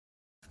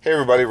Hey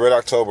everybody, Red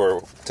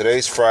October.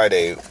 Today's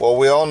Friday. Well,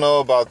 we all know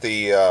about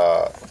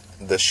the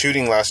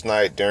shooting last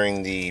night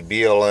during the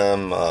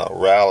BLM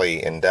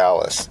rally in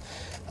Dallas.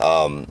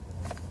 Man,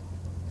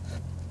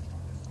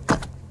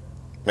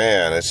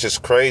 it's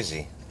just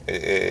crazy.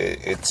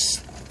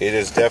 It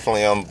is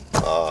definitely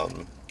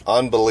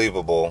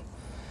unbelievable.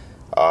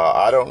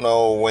 I don't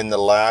know when the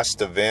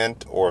last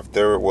event, or if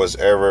there was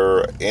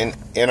ever in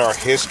our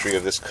history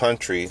of this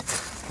country,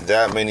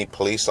 that many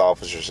police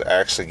officers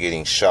actually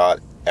getting shot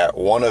at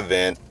one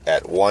event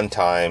at one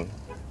time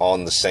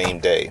on the same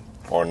day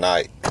or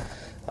night.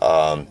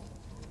 But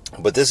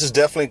this is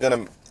definitely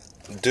going to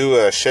do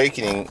a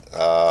shaking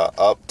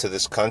up to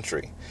this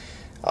country.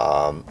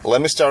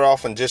 Let me start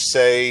off and just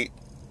say,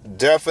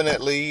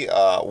 definitely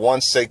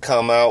once they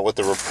come out with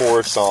the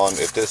reports on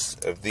if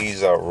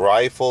these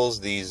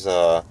rifles, these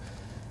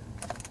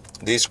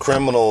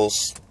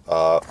criminals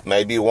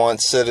maybe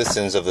once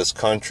citizens of this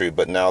country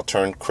but now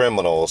turned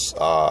criminals,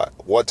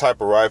 what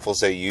type of rifles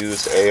they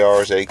use,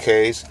 ARs,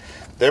 AKs,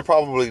 they're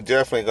probably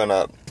definitely going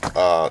to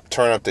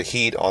turn up the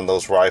heat on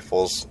those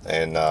rifles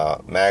and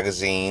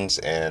magazines.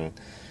 And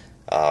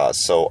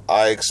so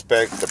I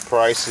expect the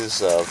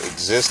prices of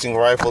existing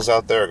rifles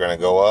out there are going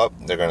to go up.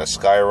 They're going to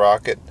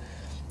skyrocket.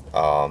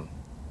 I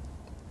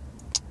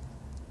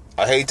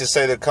hate to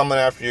say they're coming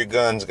after your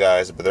guns,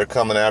 guys, but they're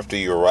coming after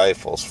your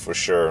rifles for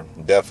sure,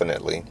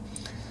 definitely.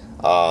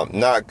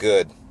 Not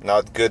good.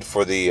 Not good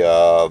for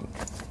the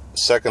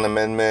Second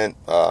Amendment,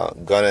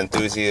 gun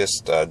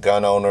enthusiasts,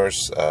 gun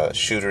owners,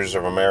 shooters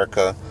of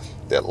America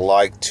that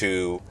like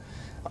to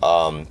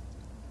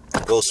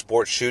go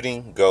sports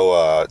shooting,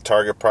 go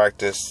target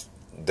practice,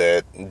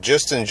 that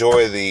just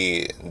enjoy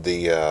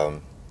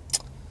the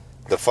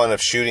fun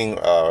of shooting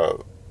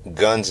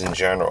guns in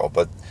general.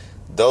 But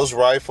those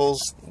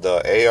rifles,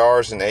 the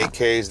ARs and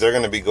AKs, they're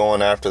going to be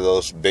going after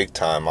those big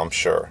time, I'm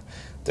sure.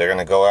 They're going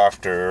to go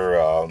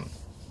after,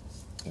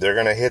 they're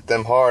going to hit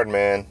them hard,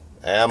 man.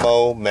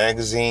 Ammo,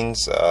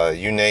 magazines,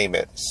 you name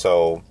it.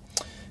 So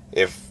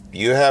if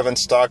you haven't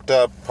stocked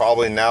up,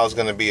 probably now is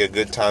going to be a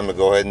good time to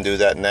go ahead and do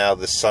that now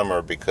this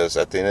summer, because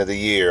at the end of the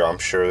year, I'm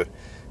sure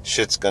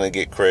shit's going to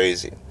get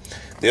crazy.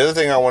 The other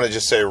thing I want to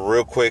just say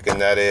real quick, and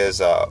that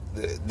is,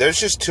 there's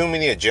just too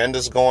many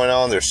agendas going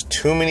on. There's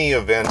too many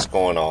events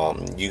going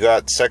on. You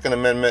got Second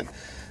Amendment,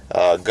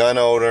 gun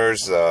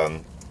owners,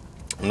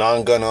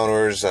 non-gun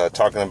owners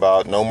talking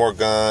about no more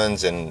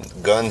guns and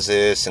guns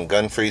this and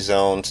gun-free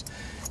zones.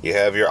 You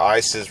have your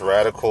ISIS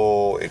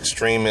radical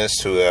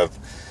extremists who have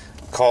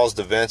caused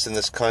events in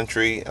this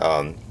country.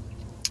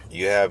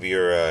 You have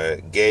your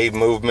gay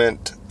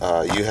movement.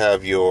 You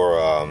have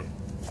your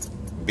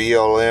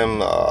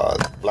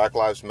BLM, Black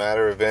Lives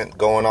Matter event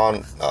going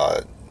on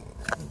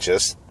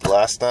just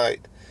last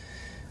night.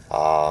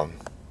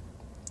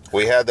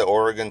 We had the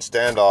Oregon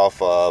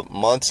standoff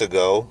months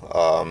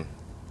ago.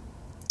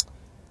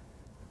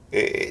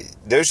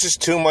 There's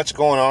just too much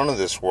going on in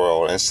this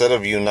world. Instead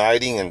of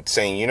uniting and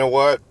saying, you know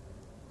what?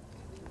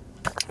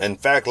 In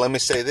fact, let me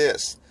say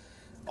this.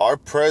 Our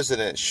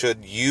president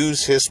should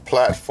use his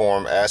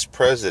platform as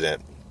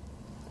president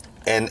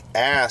and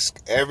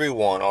ask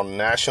everyone on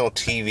national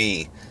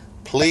TV,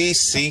 please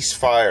cease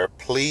fire.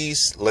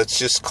 Please, let's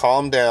just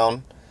calm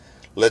down.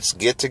 Let's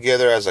get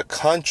together as a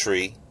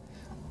country,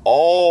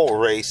 all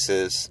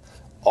races,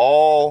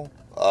 all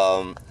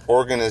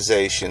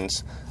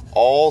organizations,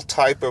 all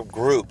type of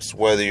groups,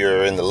 whether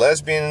you're in the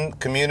lesbian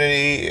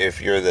community,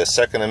 if you're the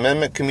Second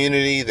Amendment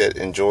community that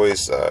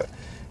enjoys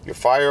your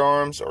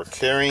firearms or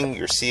carrying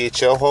your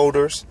CHL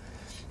holders,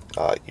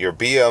 your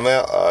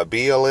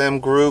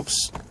BLM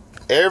groups,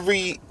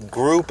 every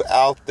group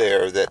out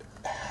there that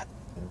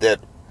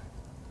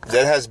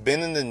has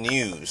been in the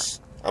news.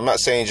 I'm not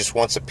saying just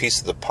wants a piece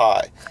of the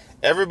pie.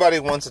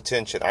 Everybody wants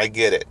attention. I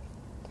get it.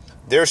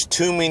 There's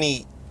too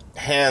many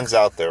hands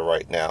out there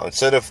right now.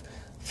 Instead of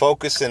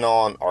focusing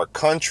on our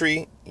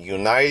country,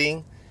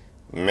 uniting,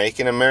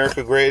 making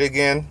America great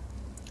again,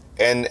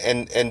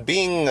 and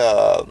being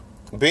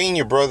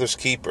your brother's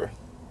keeper.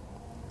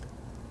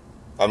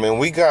 I mean,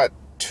 we got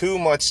too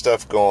much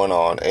stuff going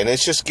on, and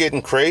it's just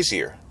getting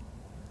crazier.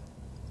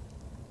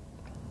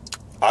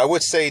 I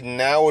would say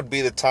now would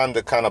be the time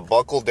to kind of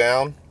buckle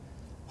down,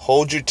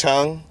 hold your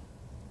tongue,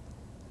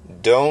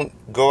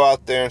 don't go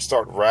out there and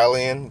start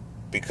rallying,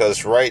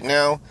 because right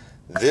now,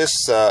 this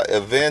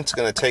event's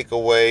going to take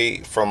away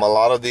from a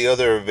lot of the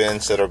other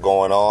events that are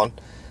going on.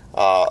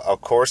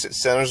 Of course, it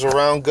centers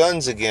around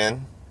guns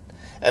again.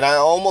 And I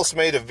almost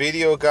made a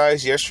video,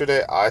 guys,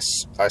 yesterday. I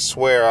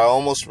swear, I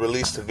almost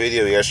released a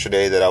video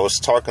yesterday that I was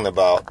talking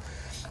about,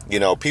 you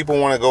know, people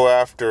want to go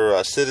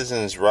after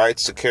citizens'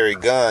 rights to carry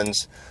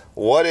guns.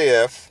 What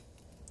if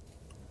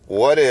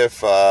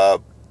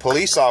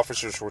police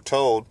officers were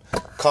told,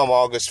 come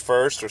August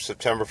 1st or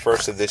September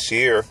 1st of this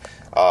year,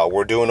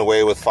 we're doing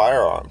away with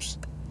firearms?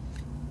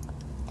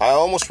 I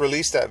almost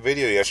released that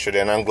video yesterday,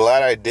 and I'm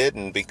glad I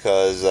didn't,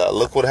 because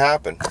look what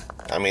happened.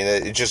 I mean,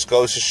 it just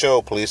goes to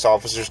show police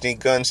officers need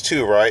guns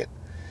too, right?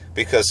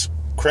 Because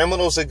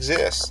criminals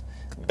exist.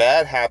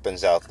 Bad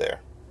happens out there.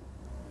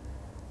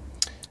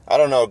 I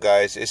don't know,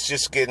 guys. It's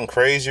just getting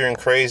crazier and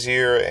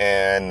crazier,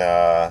 and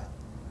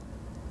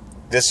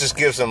this just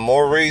gives them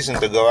more reason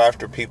to go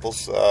after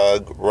people's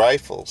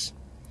rifles.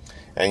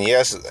 And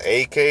yes,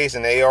 AKs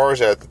and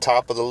ARs are at the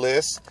top of the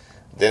list.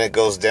 Then it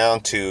goes down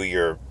to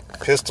your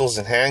pistols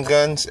and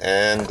handguns,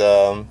 and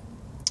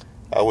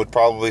I would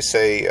probably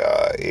say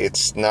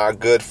it's not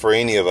good for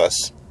any of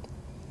us.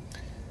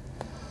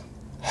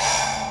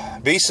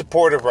 Be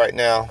supportive right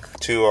now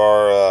to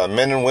our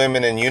men and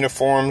women in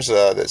uniforms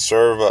that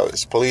serve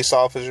as police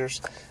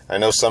officers. I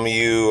know some of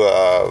you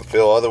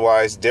feel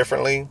otherwise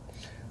differently,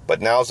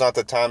 but now's not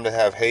the time to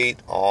have hate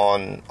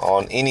on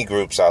any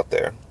groups out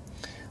there.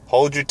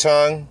 Hold your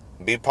tongue,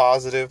 be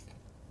positive,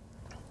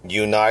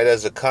 unite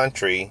as a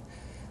country,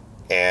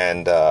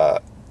 and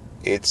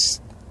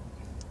it's,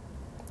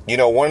 you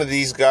know, one of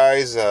these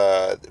guys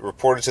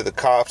reported to the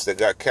cops that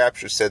got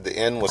captured, said the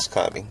end was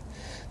coming.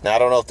 Now, I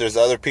don't know if there's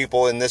other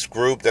people in this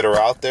group that are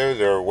out there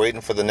that are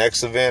waiting for the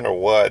next event or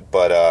what,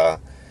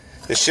 but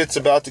this shit's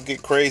about to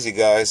get crazy,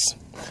 guys.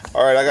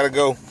 All right, I gotta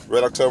go.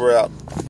 Red October out.